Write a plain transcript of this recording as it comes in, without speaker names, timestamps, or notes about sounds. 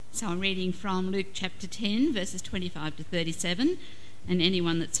So I'm reading from Luke chapter 10, verses 25 to 37, and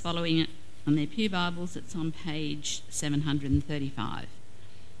anyone that's following it on their pew Bibles, it's on page 735.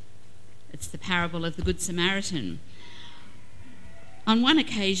 It's the parable of the Good Samaritan. On one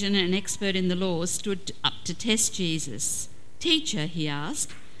occasion, an expert in the law stood up to test Jesus. "Teacher," he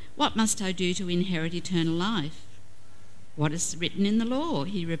asked, "what must I do to inherit eternal life?" "What is written in the law?"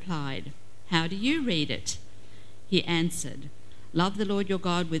 he replied. "How do you read it?" He answered, "Love the Lord your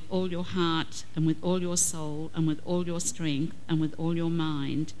God with all your heart and with all your soul and with all your strength and with all your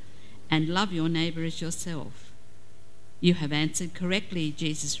mind, and love your neighbour as yourself." "You have answered correctly,"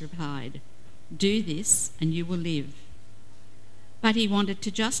 Jesus replied. "Do this and you will live." But he wanted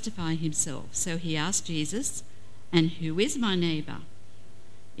to justify himself, so he asked Jesus, "And who is my neighbour?"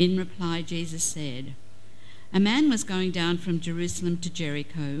 In reply, Jesus said, "A man was going down from Jerusalem to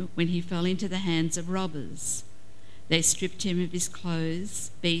Jericho when he fell into the hands of robbers. They stripped him of his clothes,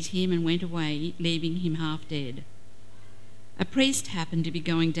 beat him and went away, leaving him half dead. A priest happened to be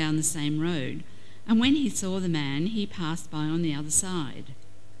going down the same road, and when he saw the man, he passed by on the other side.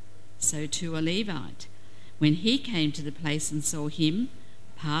 So too a Levite, when he came to the place and saw him,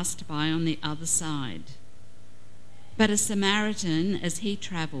 passed by on the other side. But a Samaritan, as he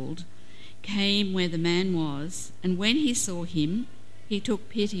travelled, came where the man was, and when he saw him, he took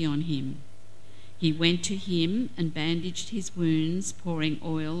pity on him. He went to him and bandaged his wounds, pouring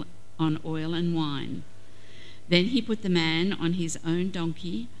oil and wine. Then he put the man on his own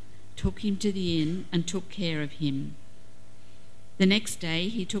donkey, took him to the inn, and took care of him. The next day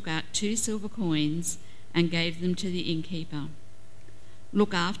he took out 2 silver coins and gave them to the innkeeper.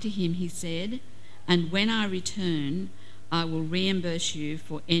 'Look after him,' he said, 'and when I return, I will reimburse you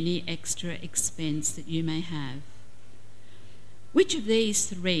for any extra expense that you may have.' Which of these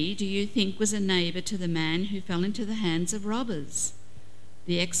 3 do you think was a neighbour to the man who fell into the hands of robbers?"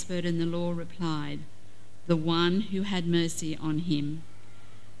 The expert in the law replied, "The one who had mercy on him."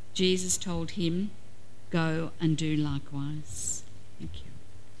 Jesus told him, "Go and do likewise." Thank you.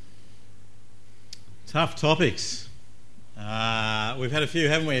 Tough topics. We've had a few,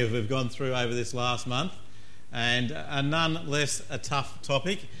 haven't we, we've gone through over this last month, and none less a tough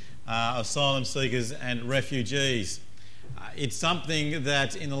topic, asylum seekers and refugees. It's something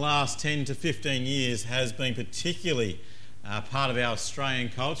that in the last 10 to 15 years has been particularly part of our Australian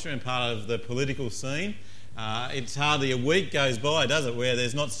culture and part of the political scene. It's hardly a week goes by, does it, where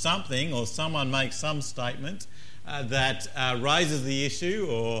there's not something or someone makes some statement that raises the issue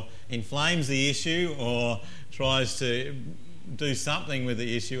or inflames the issue or tries to do something with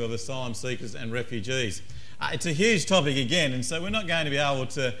the issue of asylum seekers and refugees. It's a huge topic again, and so we're not going to be able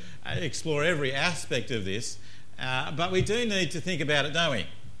to explore every aspect of this. But we do need to think about it, don't we?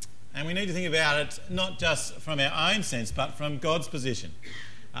 And we need to think about it not just from our own sense, but from God's position.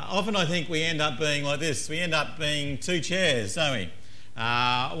 Often I think we end up being like this. We end up being 2 chairs, don't we?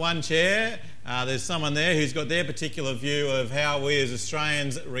 One chair, there's someone there who's got their particular view of how we as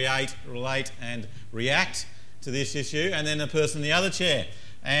Australians relate and react to this issue, and then a person in the other chair.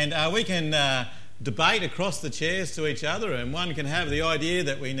 And we can debate across the chairs to each other, and one can have the idea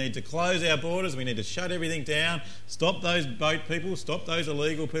that we need to close our borders, we need to shut everything down, stop those boat people, stop those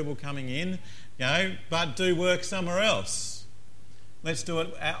illegal people coming in, but do work somewhere else. Let's do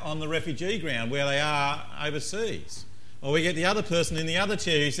it on the refugee ground where they are overseas. Or we get the other person in the other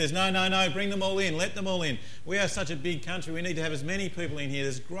chair who says, no, bring them all in, let them all in. We are such a big country, we need to have as many people in here.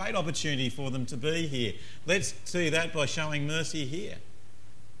 There's great opportunity for them to be here. Let's do that by showing mercy here.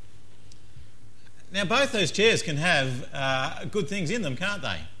 Now, both those chairs can have good things in them, can't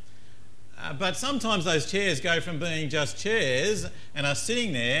they? But sometimes those chairs go from being just chairs and are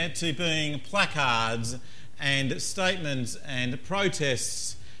sitting there to being placards and statements and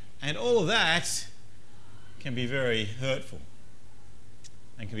protests, and all of that can be very hurtful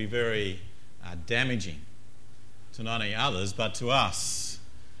and can be very damaging to not only others but to us.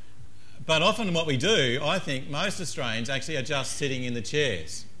 But often what we do, I think most Australians actually are just sitting in the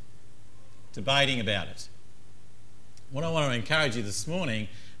chairs, debating about it. What I want to encourage you this morning,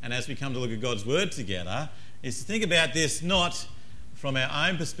 and as we come to look at God's Word together, is to think about this not from our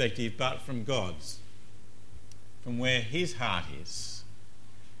own perspective but from God's, from where His heart is.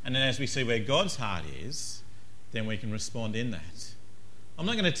 And then as we see where God's heart is, then we can respond in that. I'm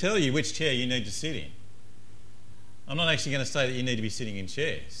not going to tell you which chair you need to sit in. I'm not actually going to say that you need to be sitting in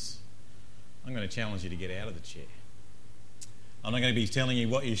chairs. I'm going to challenge you to get out of the chair. I'm not going to be telling you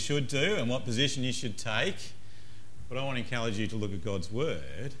what you should do and what position you should take, but I want to encourage you to look at God's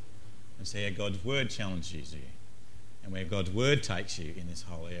Word and see how God's Word challenges you and where God's Word takes you in this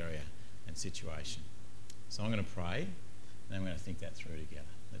whole area and situation. So I'm going to pray, and then we're going to think that through together.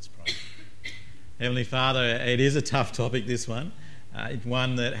 Let's Heavenly Father, it is a tough topic, this one. It's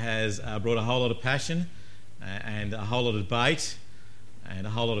one that has brought a whole lot of passion and a whole lot of debate and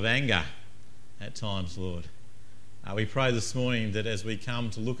a whole lot of anger at times, Lord. We pray this morning that as we come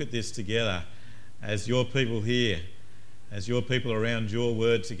to look at this together, as your people here, as your people around your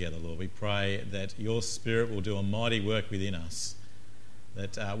word together, Lord, we pray that your Spirit will do a mighty work within us,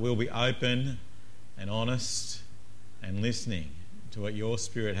 that we'll be open and honest and listening to what your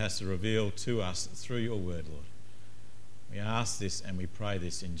Spirit has to reveal to us through your word, Lord. We ask this and we pray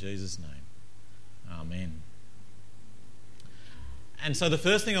this in Jesus' name. Amen. And so the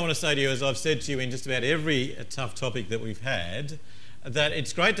first thing I want to say to you, as I've said to you in just about every tough topic that we've had, that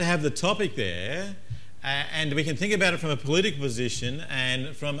it's great to have the topic there, and we can think about it from a political position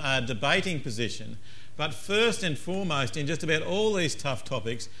and from a debating position. But first and foremost, in just about all these tough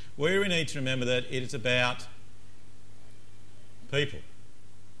topics, we need to remember that it's about people.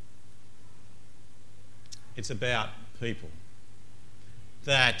 It's about people.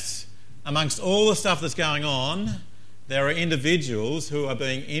 That amongst all the stuff that's going on, there are individuals who are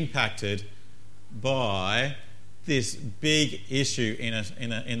being impacted by this big issue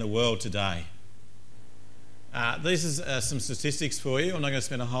in the world today. This is some statistics for you. I'm not going to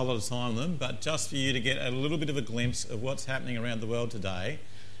spend a whole lot of time on them, but just for you to get a little bit of a glimpse of what's happening around the world today.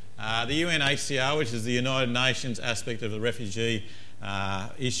 The UNHCR, which is the United Nations aspect of the refugee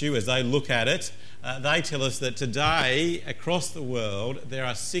issue, as they look at it, they tell us that today across the world there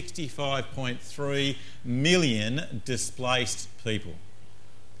are 65.3 million displaced people.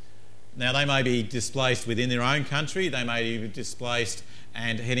 Now, they may be displaced within their own country, they may be displaced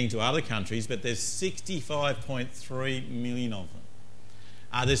and heading to other countries, but there's 65.3 million of them.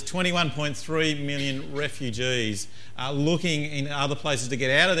 There's 21.3 million refugees looking in other places to get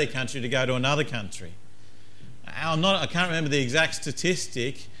out of their country to go to another country. I can't remember the exact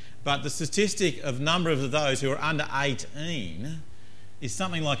statistic, but the statistic of number of those who are under 18 is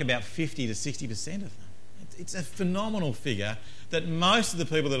something like about 50 to 60% of them. It's a phenomenal figure that most of the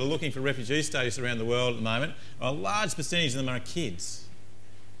people that are looking for refugee status around the world at the moment, a large percentage of them are kids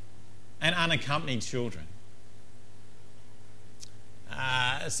and unaccompanied children.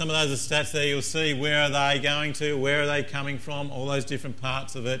 Some of those are stats there. You'll see where are they going to, where are they coming from, all those different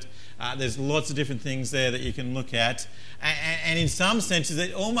parts of it. There's lots of different things there that you can look at. And in some senses,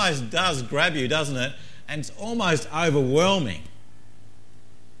 it almost does grab you, doesn't it? And it's almost overwhelming.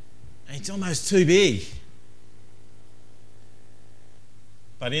 It's almost too big.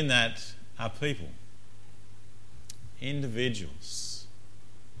 But in that are people, individuals,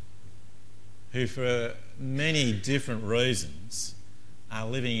 who for many different reasons are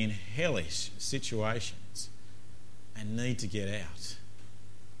living in hellish situations and need to get out.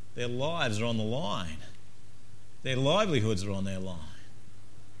 Their lives are on the line. Their livelihoods are on their line.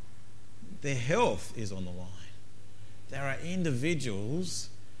 Their health is on the line. There are individuals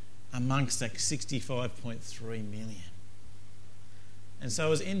amongst that 65.3 million. And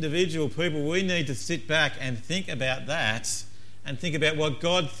so as individual people, we need to sit back and think about that and think about what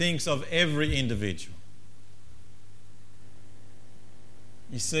God thinks of every individual.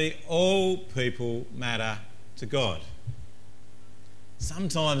 You see, all people matter to God.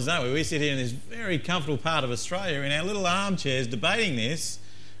 Sometimes, don't we? We sit here in this very comfortable part of Australia in our little armchairs debating this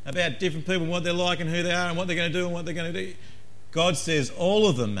about different people and what they're like and who they are and what they're going to do and what they're going to do. God says all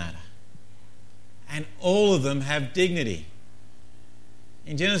of them matter. And all of them have dignity.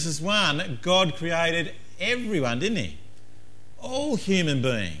 In Genesis 1, God created everyone, didn't he? All human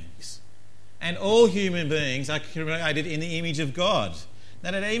beings. And all human beings are created in the image of God. Now,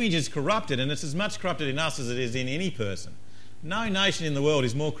 that image is corrupted, and it's as much corrupted in us as it is in any person. No nation in the world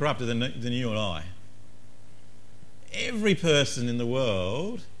is more corrupted than you and I. Every person in the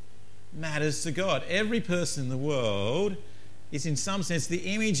world matters to God. Every person in the world is in some sense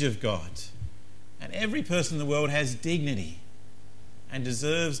the image of God. And every person in the world has dignity and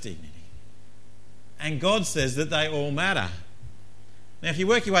deserves dignity. And God says that they all matter. Now, if you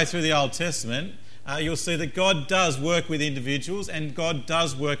work your way through the Old Testament, you'll see that God does work with individuals and God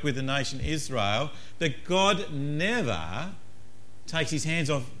does work with the nation Israel, but God never takes his hands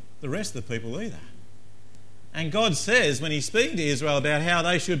off the rest of the people either. And God says, when he's speaking to Israel about how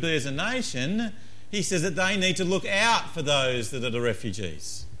they should be as a nation, he says that they need to look out for those that are the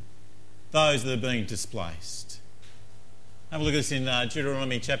refugees, those that are being displaced. Have a look at this in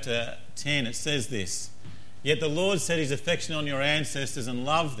Deuteronomy chapter 10. It says this: "Yet the Lord set his affection on your ancestors and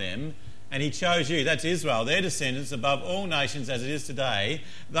loved them, and he chose you," that's Israel, their descendants, "above all nations as it is today.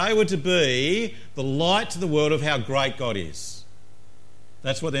 They were to be the light to the world of how great God is."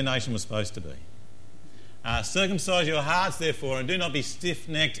 That's what their nation was supposed to be. "Circumcise your hearts, therefore, and do not be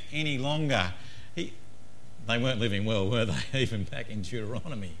stiff-necked any longer." They weren't living well, were they? Even back in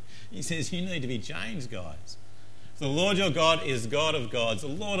Deuteronomy. He says, you need to be changed, guys. For the Lord your God is God of gods, the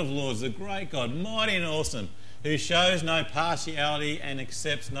Lord of lords, the great God, mighty and awesome, who shows no partiality and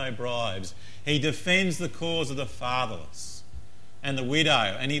accepts no bribes. He defends the cause of the fatherless and the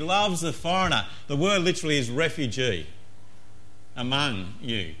widow, and he loves the foreigner. The word literally is refugee among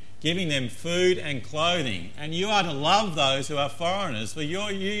you, giving them food and clothing. And you are to love those who are foreigners, for you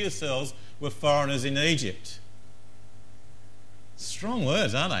yourselves were foreigners in Egypt. Strong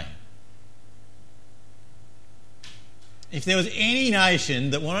words, aren't they? If there was any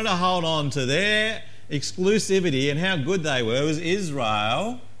nation that wanted to hold on to their exclusivity and how good they were, it was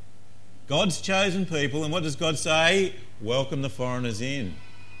Israel, God's chosen people. And what does God say? Welcome the foreigners in.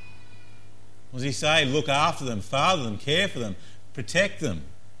 What does he say? Look after them, father them, care for them, protect them.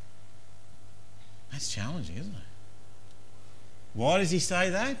 That's challenging, isn't it? Why does he say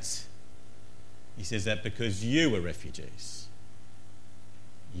that? He says that because you were refugees.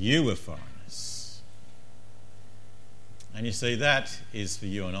 You were foreigners. And you see, that is for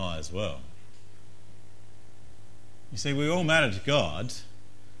you and I as well. You see, we all matter to God,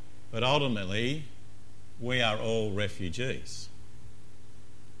 but ultimately we are all refugees.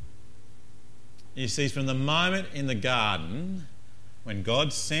 You see, from the moment in the garden when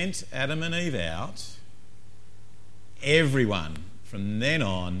God sent Adam and Eve out, everyone from then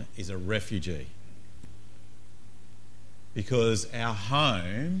on is a refugee. Because our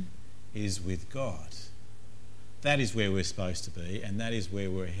home is with God. That is where we're supposed to be, and that is where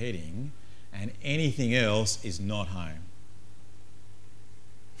we're heading, and anything else is not home.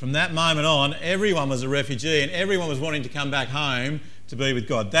 From that moment on, everyone was a refugee and everyone was wanting to come back home to be with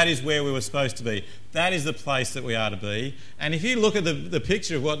God. That is where we were supposed to be. That is the place that we are to be. And if you look at the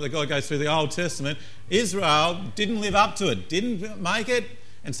picture of what God goes through the Old Testament, Israel didn't live up to it, didn't make it,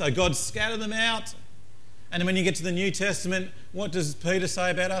 and so God scattered them out. And then when you get to the New Testament, what does Peter say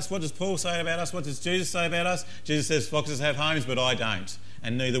about us? What does Paul say about us? What does Jesus say about us? Jesus says, foxes have homes, but I don't,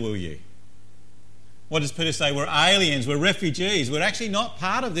 and neither will you. What does Peter say? We're aliens, we're refugees, we're actually not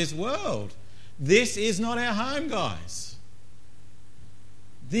part of this world. This is not our home, guys.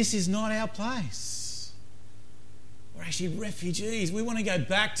 This is not our place. We're actually refugees. We want to go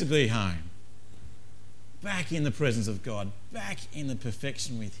back to be home. Back in the presence of God, back in the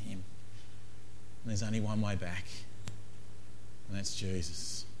perfection with him. And there's only one way back, and that's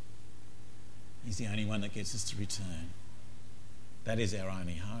Jesus. He's the only one that gets us to return. That is our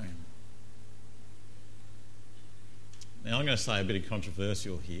only home. Now, I'm going to say a bit of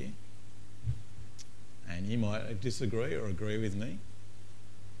controversial here, and you might disagree or agree with me,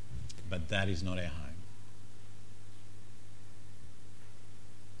 but that is not our home.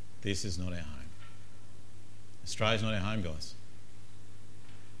 This is not our home. Australia's not our home, guys.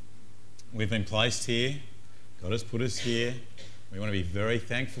 We've been placed here. God has put us here. We want to be very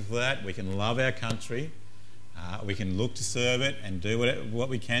thankful for that. We can love our country. We can look to serve it and do what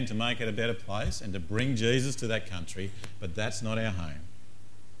we can to make it a better place and to bring Jesus to that country, but that's not our home.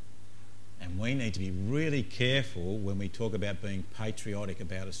 And we need to be really careful when we talk about being patriotic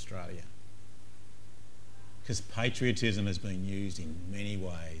about Australia, because patriotism has been used in many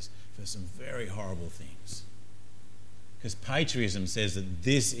ways for some very horrible things. Because patriotism says that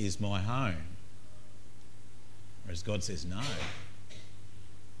this is my home, whereas God says no.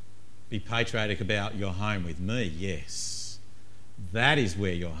 Be patriotic about your home with me, yes. That is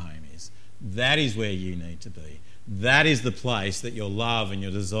where your home is. That is where you need to be. That is the place that your love and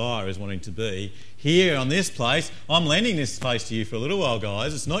your desire is wanting to be. Here on this place, I'm lending this place to you for a little while,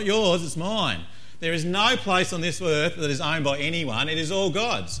 guys. It's not yours, it's mine. There is no place on this earth that is owned by anyone. It is all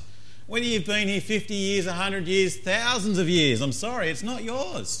God's. Whether you've been here 50 years, 100 years, thousands of years, I'm sorry, it's not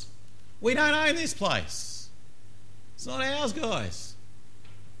yours. We don't own this place. It's not ours, guys.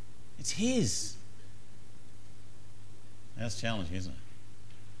 It's his. That's challenging, isn't it?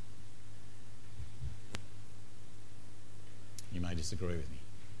 You may disagree with me,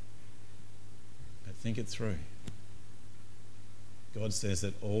 but think it through. God says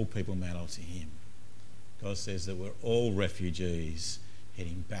that all people matter to him. God says that we're all refugees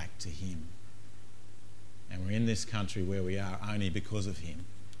heading back to him. And we're in this country where we are only because of him.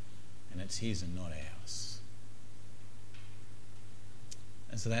 And it's his and not ours.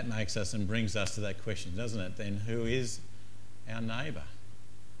 And so that makes us and brings us to that question, doesn't it? Then who is our neighbour?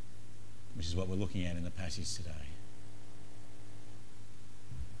 Which is what we're looking at in the passage today.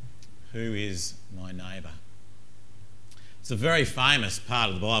 Who is my neighbour? It's a very famous part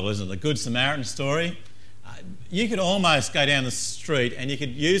of the Bible, isn't it? The Good Samaritan story. You could almost go down the street and you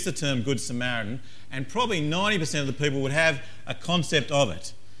could use the term Good Samaritan and probably 90% of the people would have a concept of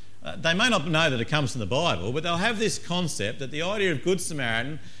it. They may not know that it comes from the Bible, but they'll have this concept that the idea of Good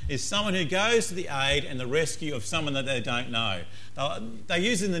Samaritan is someone who goes to the aid and the rescue of someone that they don't know. They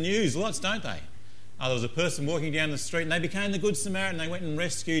use it in the news lots, don't they? There was a person walking down the street and they became the Good Samaritan. They went and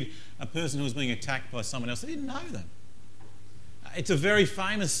rescued a person who was being attacked by someone else. They didn't know them. It's a very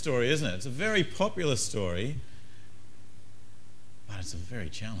famous story, isn't it? It's a very popular story, but it's a very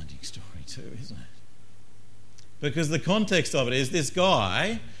challenging story too, isn't it? Because the context of it is this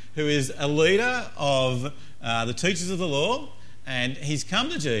guy who is a leader of the teachers of the law, and he's come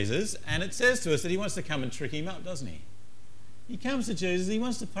to Jesus, and it says to us that he wants to come and trick him up, doesn't he? He comes to Jesus, he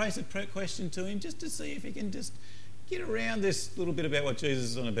wants to pose a question to him just to see if he can just get around this little bit about what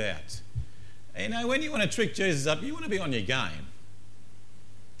Jesus is on about. You know, when you want to trick Jesus up, you want to be on your game.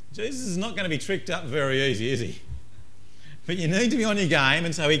 Jesus is not going to be tricked up very easy, is he? But you need to be on your game,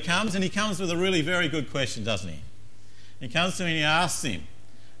 and so he comes with a really very good question, doesn't he? He comes to him and he asks him,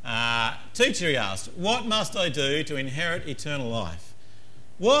 Teacher, he asked, what must I do to inherit eternal life?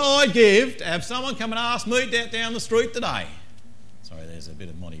 What I'd give to have someone come and ask me that down the street today. Sorry, there's a bit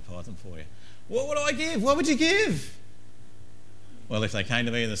of Monty Python for you. What would I give? What would you give? Well, if they came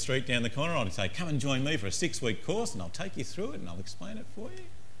to me in the street down the corner, I'd say, come and join me for a 6-week course and I'll take you through it and I'll explain it for you.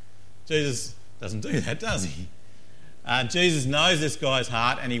 Jesus doesn't do that, does he? Jesus knows this guy's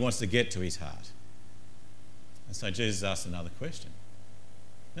heart and he wants to get to his heart. And so Jesus asks another question.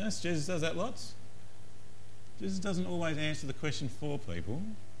 Yes, Jesus does that lots. Jesus doesn't always answer the question for people.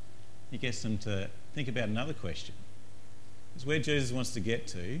 He gets them to think about another question. Because where Jesus wants to get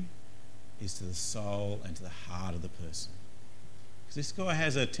to is to the soul and to the heart of the person. Because this guy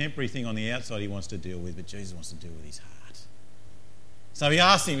has a temporary thing on the outside he wants to deal with, but Jesus wants to deal with his heart. So he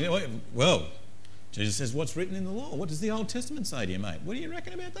asks him, well, Jesus says, what's written in the law? What does the Old Testament say to you, mate? What do you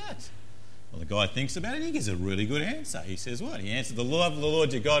reckon about that? Well, the guy thinks about it and he gives a really good answer. He says what? He answered, the love of the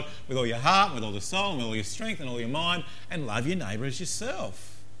Lord your God with all your heart, with all the soul, and with all your strength and all your mind, and love your neighbour as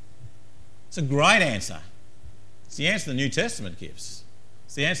yourself. It's a great answer. It's the answer the New Testament gives.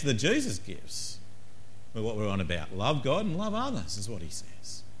 It's the answer that Jesus gives. But what we're on about, love God and love others is what he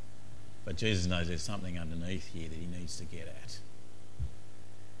says. But Jesus knows there's something underneath here that he needs to get at.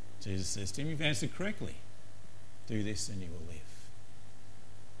 Jesus says to him, you've answered correctly. Do this and you will live.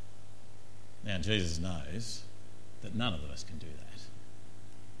 Now, Jesus knows that none of us can do that.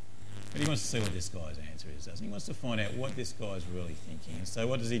 But he wants to see what this guy's answer is, doesn't he? He wants to find out what this guy's really thinking. And so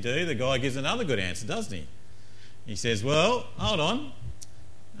what does he do? The guy gives another good answer, doesn't he? He says, well, hold on.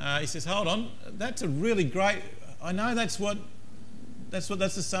 Hold on. That's a really great... I know that's the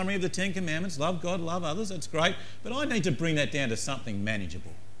summary of the Ten Commandments. Love God, love others. That's great. But I need to bring that down to something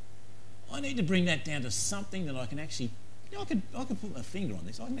manageable. I need to bring that down to something that I can actually... I can put my finger on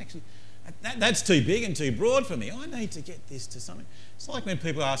this. I can actually... That's too big and too broad for me. I need to get this to something. It's like when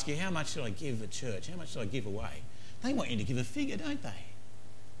people ask you, how much should I give at church? How much should I give away? They want you to give a figure, don't they?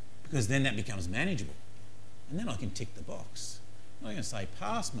 Because then that becomes manageable. And then I can tick the box. I'm going to say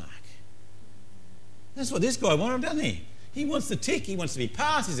pass mark. That's what this guy wanted, doesn't he? He wants to tick. He wants to be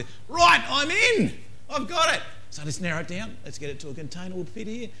passed. He says, right, I'm in. I've got it. So let's narrow it down. Let's get it to a containable fit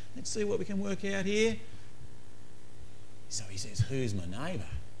here. Let's see what we can work out here. So he says, who's my neighbour?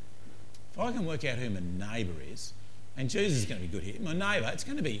 If I can work out who my neighbour is, and Jesus is going to be good here, my neighbour, it's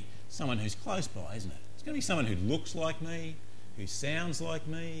going to be someone who's close by, isn't it? It's going to be someone who looks like me, who sounds like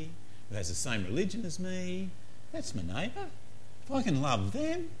me, who has the same religion as me. That's my neighbour. If I can love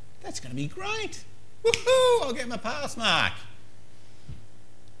them, that's going to be great. Woohoo! I'll get my pass mark.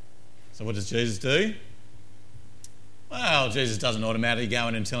 So what does Jesus do? Well, Jesus doesn't automatically go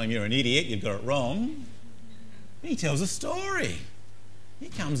in and tell him you're an idiot, you've got it wrong. He tells a story. He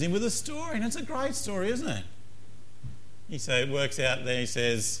comes in with a story, and it's a great story, isn't it? It works out there, he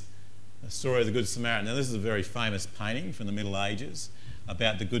says, the story of the Good Samaritan. Now, this is a very famous painting from the Middle Ages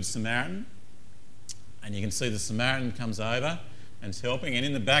about the Good Samaritan. And you can see the Samaritan comes over and is helping, and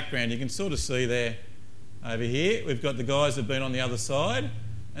in the background you can sort of see there, over here, we've got the guys that have been on the other side,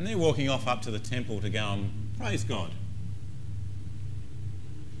 and they're walking off up to the temple to go and praise God.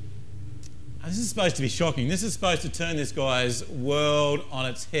 This is supposed to be shocking. This is supposed to turn this guy's world on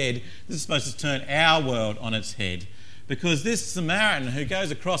its head. This is supposed to turn our world on its head. Because this Samaritan who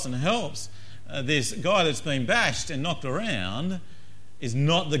goes across and helps this guy that's been bashed and knocked around is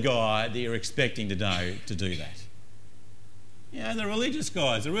not the guy that you're expecting to do that. You know, the religious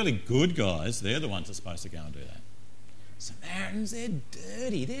guys, the really good guys, they're the ones that are supposed to go and do that. Samaritans, they're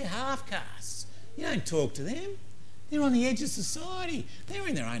dirty. They're half-castes. You don't talk to them. They're on the edge of society. They're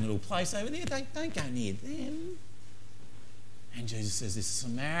in their own little place over there. Don't go near them. And Jesus says this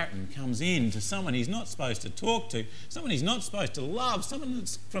Samaritan comes in to someone he's not supposed to talk to, someone he's not supposed to love, someone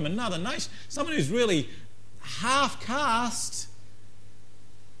that's from another nation, someone who's really half-caste.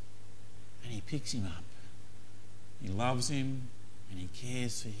 And he picks him up. He loves him and he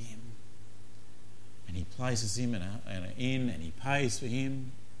cares for him. And he places him in an inn and he pays for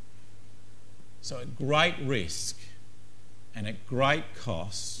him. So at great risk and at great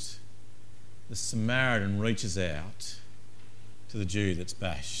cost, the Samaritan reaches out to the Jew that's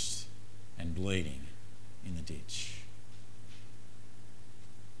bashed and bleeding in the ditch.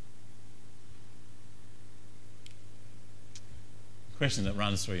 The question that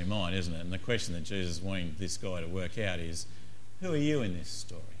runs through your mind, isn't it? And the question that Jesus is wanting this guy to work out is, who are you in this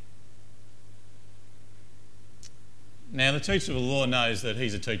story? Now, the teacher of the law knows that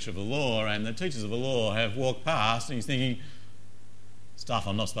he's a teacher of the law, and the teachers of the law have walked past and he's thinking, stuff,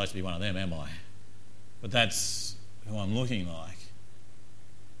 I'm not supposed to be one of them, am I? But that's who I'm looking like.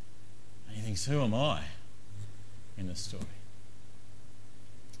 And he thinks, who am I in the story?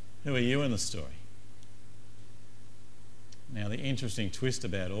 Who are you in the story? Now, the interesting twist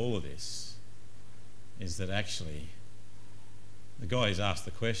about all of this is that actually the guy who's asked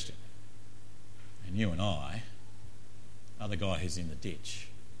the question, and you and I, are the guy who's in the ditch.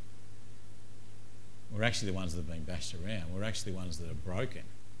 We're actually the ones that are being bashed around. We're actually the ones that are broken.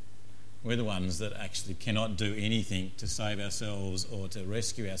 We're the ones that actually cannot do anything to save ourselves or to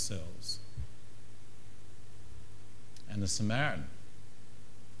rescue ourselves. And the Samaritan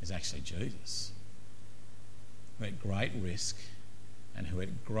is actually Jesus, who at great risk and who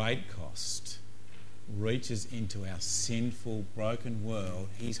at great cost reaches into our sinful, broken world.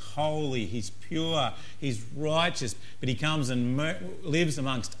 He's holy, he's pure, he's righteous, but he comes and lives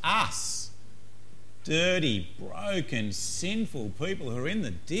amongst us, dirty, broken, sinful people who are in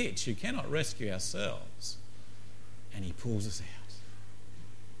the ditch, who cannot rescue ourselves. And he pulls us out.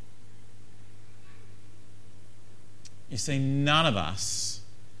 You see, none of us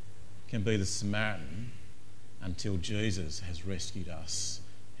can be the Samaritan until Jesus has rescued us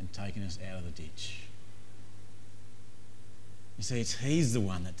and taken us out of the ditch. You see, he's the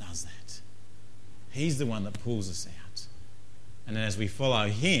one that does that. He's the one that pulls us out. And then as we follow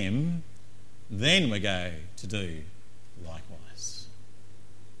him, then we go to do likewise.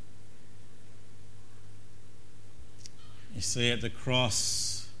 You see, at the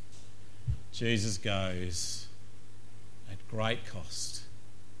cross, Jesus goes at great cost,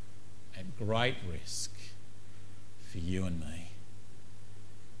 at great risk for you and me.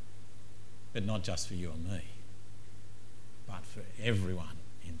 But not just for you and me, but for everyone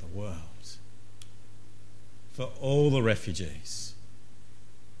in the world. For all the refugees,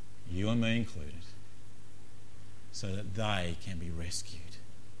 you and me included, so that they can be rescued,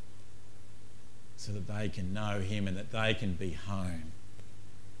 so that they can know him and that they can be home.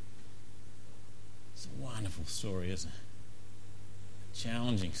 It's a wonderful story, isn't it? A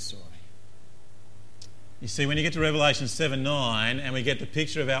challenging story. You see, when you get to Revelation 7:9 and we get the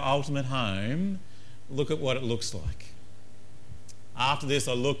picture of our ultimate home, look at what it looks like. After this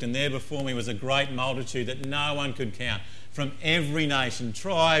I looked, and there before me was a great multitude that no one could count, from every nation,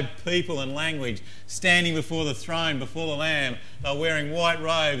 tribe, people and language, standing before the throne, before the Lamb. They were wearing white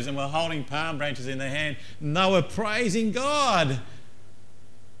robes and were holding palm branches in their hand. And they were praising God.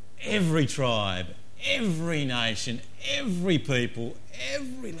 Every tribe, every nation, every people,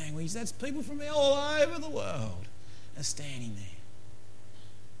 every language, that's people from all over the world, are standing there.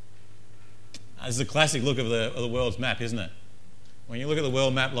 This is a classic look of the world's map, isn't it? When you look at the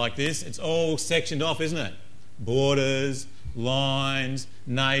world map like this, it's all sectioned off, isn't it? Borders, lines,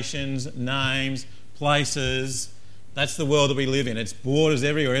 nations, names, places. That's the world that we live in. It's borders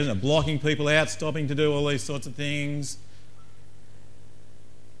everywhere, isn't it? Blocking people out, stopping to do all these sorts of things.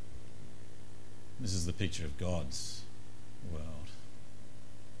 This is the picture of God's world.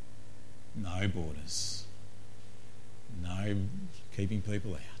 No borders. No keeping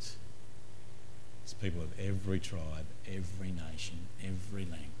people out. It's people of every tribe, every nation, every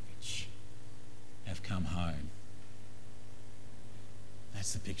language have come home.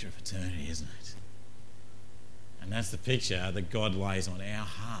 That's the picture of eternity, isn't it? And that's the picture that God lays on our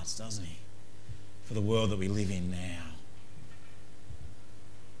hearts, doesn't he? For the world that we live in now.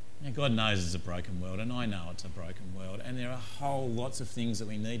 Now, God knows it's a broken world, and I know it's a broken world, and there are whole lots of things that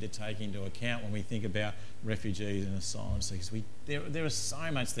we need to take into account when we think about refugees and asylum seekers. There is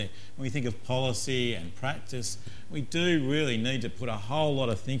so much there. When we think of policy and practice, we do really need to put a whole lot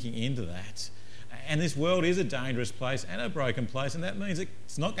of thinking into that. And this world is a dangerous place and a broken place, and that means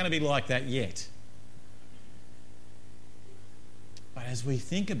it's not going to be like that yet. But as we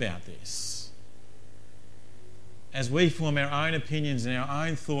think about this, as we form our own opinions and our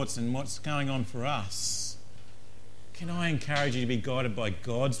own thoughts and what's going on for us, can I encourage you to be guided by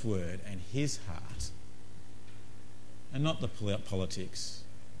God's word and his heart, and not the politics,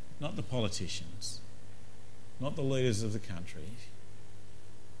 not the politicians, not the leaders of the country,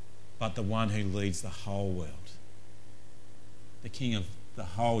 but the one who leads the whole world, the King of the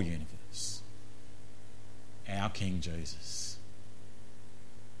whole universe, our King Jesus.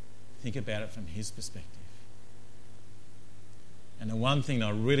 Think about it from his perspective. And the one thing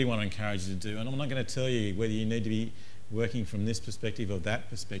I really want to encourage you to do, and I'm not going to tell you whether you need to be working from this perspective or that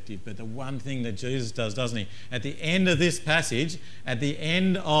perspective, but the one thing that Jesus does, doesn't he? At the end of this passage, at the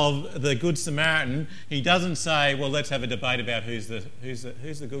end of the Good Samaritan, he doesn't say, well, let's have a debate about who's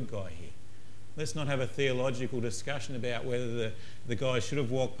the good guy here. Let's not have a theological discussion about whether the guy should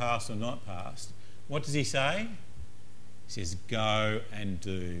have walked past or not past. What does he say? He says, go and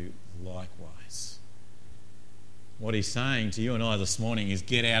do likewise. What he's saying to you and I this morning is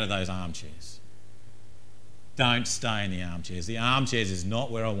get out of those armchairs. Don't stay in the armchairs. The armchairs is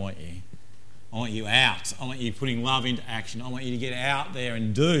not where I want you. I want you out. I want you putting love into action. I want you to get out there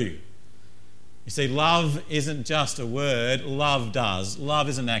and do. You see, love isn't just a word. Love does. Love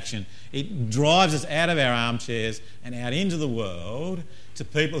is an action. It drives us out of our armchairs and out into the world to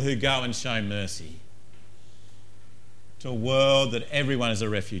people who go and show mercy. To a world that everyone is a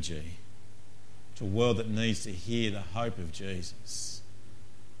refugee. To a world that needs to hear the hope of Jesus.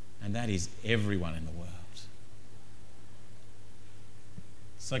 And that is everyone in the world.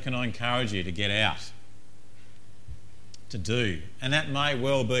 So can I encourage you to get out, to do. And that may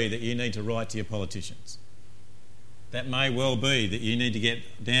well be that you need to write to your politicians. That may well be that you need to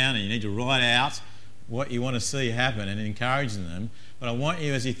get down and you need to write out what you want to see happen and encouraging them. But I want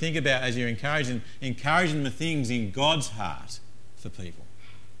you, as you think about, as you're encouraging the things in God's heart for people.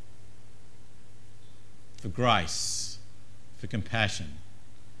 For grace, for compassion,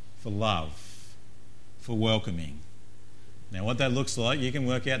 for love, for welcoming. Now, what that looks like, you can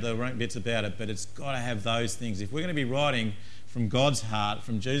work out the right bits about it, but it's got to have those things. If we're going to be writing from God's heart,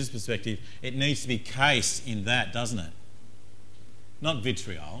 from Jesus' perspective, it needs to be cased in that, doesn't it? Not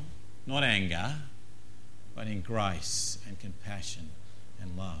vitriol, not anger, but in grace and compassion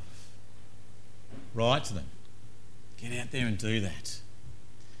and love. Write to them. Get out there and do that.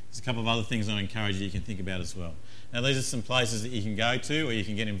 There's a couple of other things I encourage you can think about as well. Now, these are some places that you can go to or you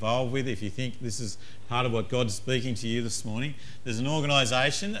can get involved with if you think this is part of what God's speaking to you this morning. There's an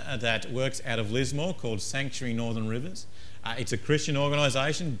organisation that works out of Lismore called Sanctuary Northern Rivers. It's a Christian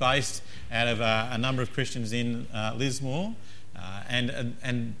organisation based out of a number of Christians in Lismore,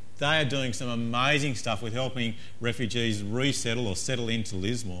 and they are doing some amazing stuff with helping refugees resettle or settle into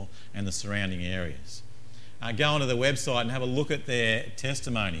Lismore and the surrounding areas. Go onto the website and have a look at their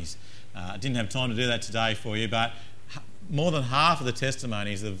testimonies. I didn't have time to do that today for you, but more than half of the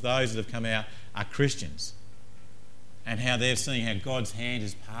testimonies of those that have come out are Christians, and how they're seeing how God's hand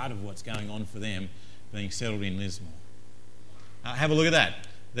is part of what's going on for them being settled in Lismore. Have a look at that.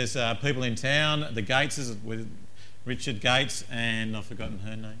 There's people in town, the Gateses with Richard Gates, and I've forgotten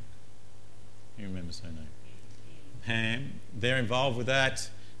her name. Who remembers her name? Pam. They're involved with that.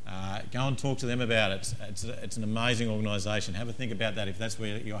 Go and talk to them about it. It's an amazing organisation. Have a think about that if that's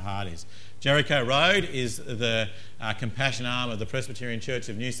where your heart is. Jericho Road is the compassion arm of the Presbyterian Church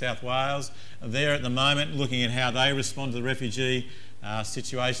of New South Wales. They're at the moment looking at how they respond to the refugee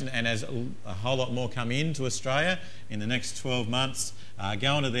situation, and as a whole lot more come into Australia in the next 12 months,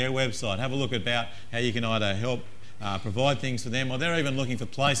 go onto their website. Have a look about how you can either help provide things for them, or they're even looking for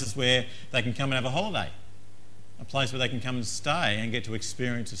places where they can come and have a holiday. A place where they can come and stay and get to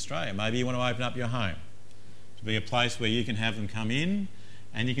experience Australia. Maybe you want to open up your home to be a place where you can have them come in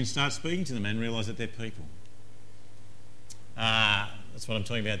and you can start speaking to them and realise that they're people. That's what I'm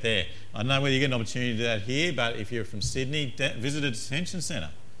talking about there. I don't know whether you get an opportunity to do that here, but if you're from Sydney, visit a detention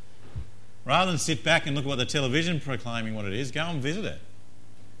centre. Rather than sit back and look at what the television proclaiming what it is, go and visit it.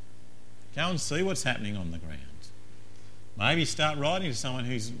 Go and see what's happening on the ground. Maybe start writing to someone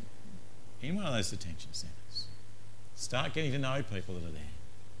who's in one of those detention centres. Start getting to know people that are there.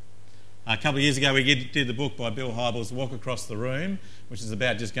 A couple of years ago, we did the book by Bill Hybels, Walk Across the Room, which is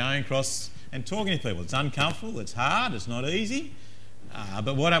about just going across and talking to people. It's uncomfortable, it's hard, it's not easy.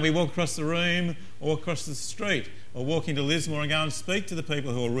 But why don't we walk across the room or walk across the street or walk into Lismore and go and speak to the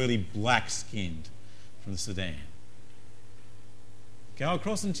people who are really black-skinned from the Sudan? Go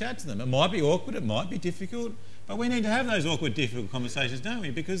across and chat to them. It might be awkward, it might be difficult, but we need to have those awkward, difficult conversations, don't we?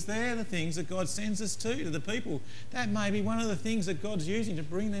 Because they're the things that God sends us to the people. That may be one of the things that God's using to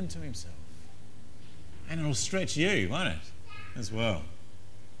bring them to himself. And it'll stretch you, won't it, as well?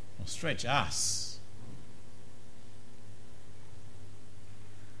 It'll stretch us.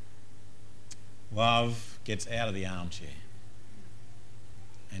 Love gets out of the armchair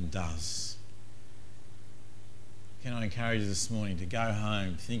and does. Can I encourage you this morning to go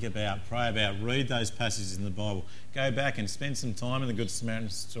home, think about, pray about, read those passages in the Bible, go back and spend some time in the Good Samaritan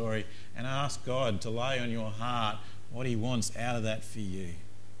story and ask God to lay on your heart what he wants out of that for you.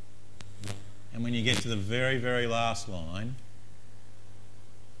 And when you get to the very, very last line,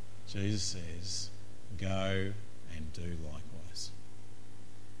 Jesus says, go and do likewise.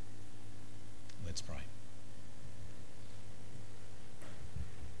 Let's pray.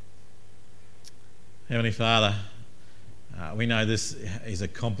 Heavenly Father, we know this is a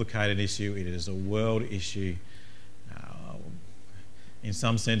complicated issue. It is a world issue. In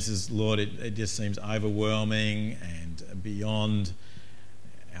some senses, Lord, it just seems overwhelming and beyond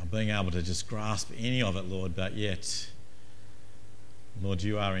our being able to just grasp any of it, Lord. But yet, Lord,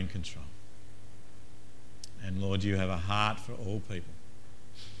 you are in control. And Lord, you have a heart for all people.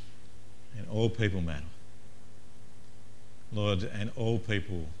 And all people matter. Lord, and all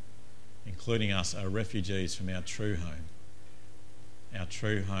people, including us, are refugees from our true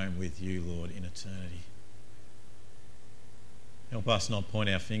home with you, Lord, in eternity. Help us not point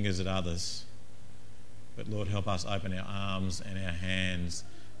our fingers at others, but Lord, help us open our arms and our hands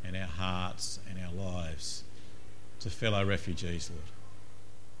and our hearts and our lives to fellow refugees, Lord.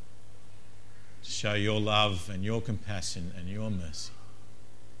 To show your love and your compassion and your mercy.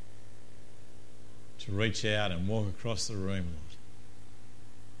 To reach out and walk across the room, Lord.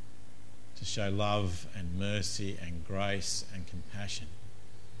 To show love and mercy and grace and compassion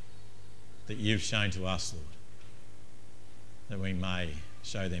that you've shown to us, Lord, that we may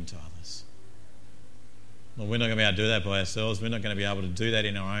show them to others. Lord, we're not going to be able to do that by ourselves. We're not going to be able to do that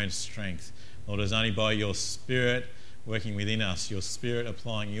in our own strength. Lord, it's only by your Spirit working within us, your Spirit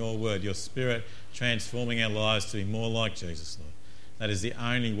applying your word, your Spirit transforming our lives to be more like Jesus, Lord. That is the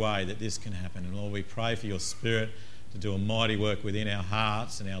only way that this can happen. And Lord, we pray for your Spirit to do a mighty work within our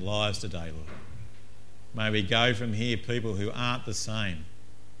hearts and our lives today, Lord. May we go from here people who aren't the same,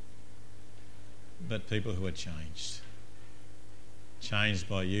 but people who are changed. Changed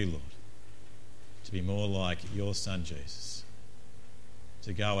by you, Lord, to be more like your Son Jesus,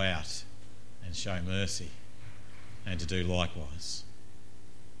 to go out and show mercy and to do likewise.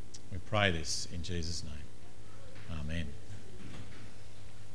 We pray this in Jesus' name. Amen.